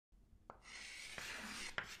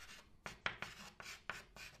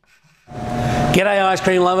G'day ice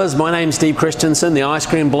cream lovers, my name's Steve Christensen, the ice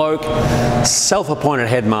cream bloke, self-appointed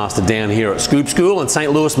headmaster down here at Scoop School in St.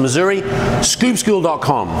 Louis, Missouri,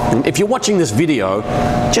 scoopschool.com. If you're watching this video,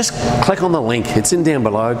 just click on the link, it's in down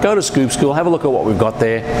below, go to Scoop School, have a look at what we've got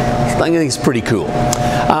there. I think it's pretty cool.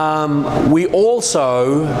 We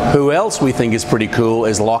also, who else we think is pretty cool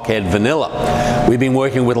is Lochhead Vanilla. We've been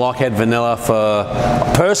working with Lochhead Vanilla for,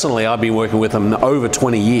 personally I've been working with them over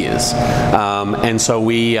 20 years. And so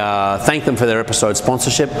we thank them for their episode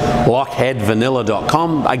sponsorship.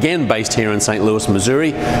 LochheadVanilla.com, again based here in St. Louis,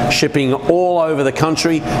 Missouri, shipping all over the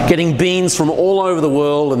country, getting beans from all over the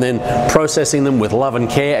world and then processing them with love and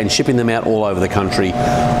care and shipping them out all over the country.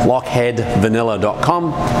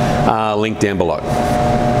 LochheadVanilla.com, link down below.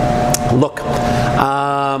 Look,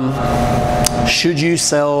 should you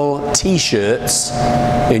sell t-shirts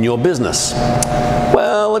in your business?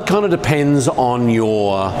 Well, it kind of depends on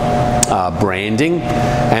your branding,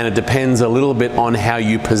 and it depends a little bit on how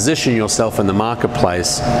you position yourself in the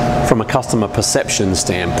marketplace from a customer perception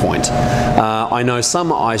standpoint. I know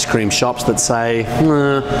some ice cream shops that say,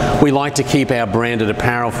 we like to keep our branded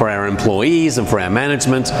apparel for our employees and for our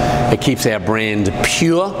management. It keeps our brand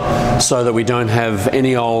pure so that we don't have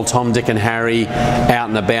any old Tom, Dick and Harry out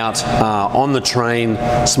and about on the train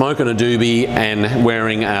smoking a doobie and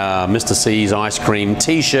wearing Mr. C's ice cream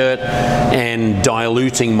t-shirt and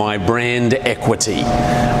diluting my brand equity.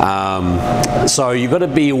 So you've got to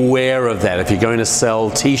be aware of that. If you're going to sell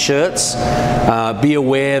t-shirts, be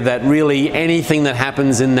aware that really anything that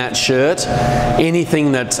happens in that shirt,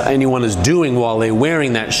 anything that anyone is doing while they're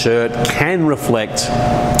wearing that shirt can reflect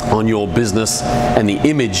on your business and the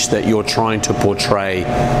image that you're trying to portray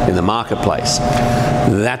in the marketplace.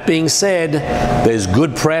 That being said, there's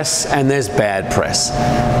good press and there's bad press.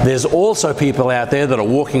 There's also people out there that are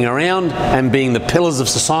walking around and being the pillars of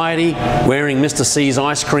society, wearing Mr. C's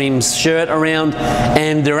ice cream shirt around,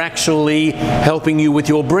 and they're actually helping you with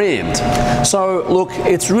your brand. So look,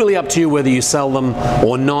 it's really up to you whether you sell them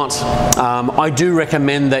or not. I do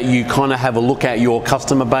recommend that you kind of have a look at your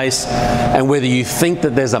customer base and whether you think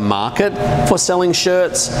that there's a market for selling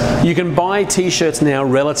shirts. You can buy t-shirts now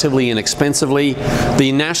relatively inexpensively.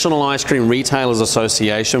 The National Ice Cream Retailers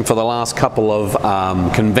Association for the last couple of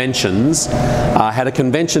conventions had a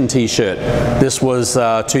convention t-shirt. This was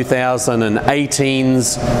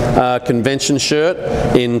 2018's convention shirt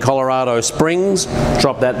in Colorado Springs.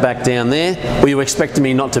 Drop that back down there. Were you expecting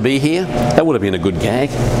me not to be here? That would have been a good gag.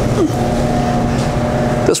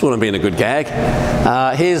 This wouldn't have been a good gag.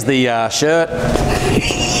 Here's the shirt.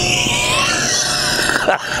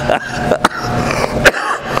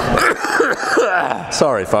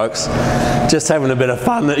 Sorry folks, just having a bit of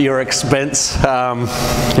fun at your expense.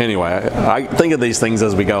 Anyway, I think of these things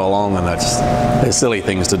as we go along, and they're silly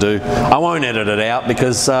things to do. I won't edit it out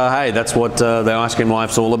because hey, that's what the ice cream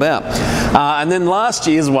life's all about. And then last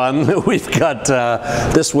year's one, we've got,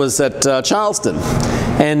 this was at Charleston.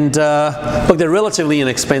 And look, they're relatively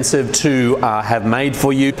inexpensive to have made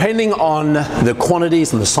for you. Depending on the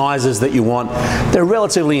quantities and the sizes that you want, they're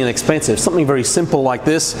relatively inexpensive. Something very simple like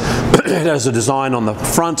this, it has a design on the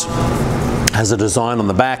front, has a design on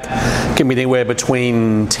the back, can be anywhere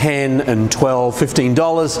between $10 and $12,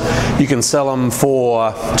 $15. You can sell them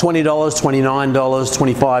for $20, $29,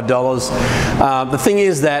 $25. The thing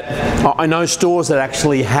is that I know stores that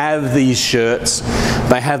actually have these shirts.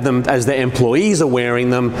 They have them as their employees are wearing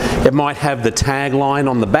them. It might have the tagline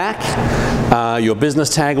on the back, your business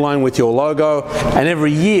tagline with your logo, and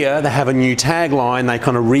every year they have a new tagline. They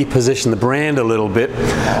kind of reposition the brand a little bit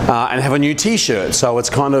and have a new t-shirt. So it's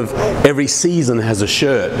kind of every season has a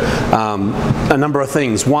shirt. A number of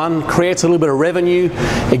things. One, creates a little bit of revenue.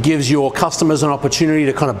 It gives your customers an opportunity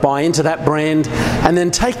to kind of buy into that brand and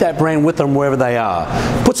then take that brand with them wherever they are.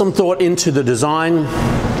 Put some thought into the design.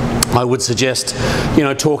 I would suggest, you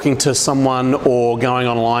know, talking to someone or going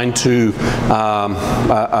online to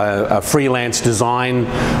a freelance design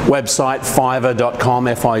website, Fiverr.com,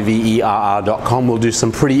 Fiverr.com. We'll do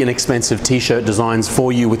some pretty inexpensive t-shirt designs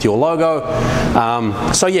for you with your logo.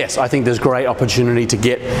 So yes, I think there's great opportunity to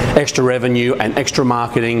get extra revenue and extra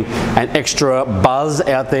marketing and extra buzz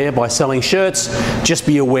out there by selling shirts. Just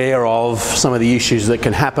be aware of some of the issues that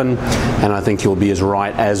can happen, and I think you'll be as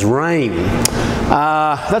right as rain.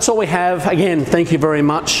 That's all we have. Again, thank you very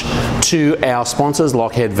much to our sponsors,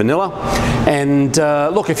 Lochhead Vanilla. And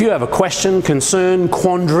look, if you have a question, concern,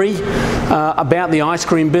 quandary about the ice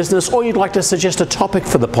cream business, or you'd like to suggest a topic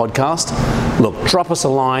for the podcast, look, drop us a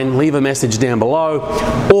line, leave a message down below,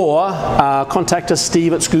 or contact us,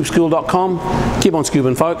 Steve at scoopschool.com. Keep on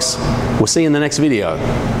scooping, folks. We'll see you in the next video.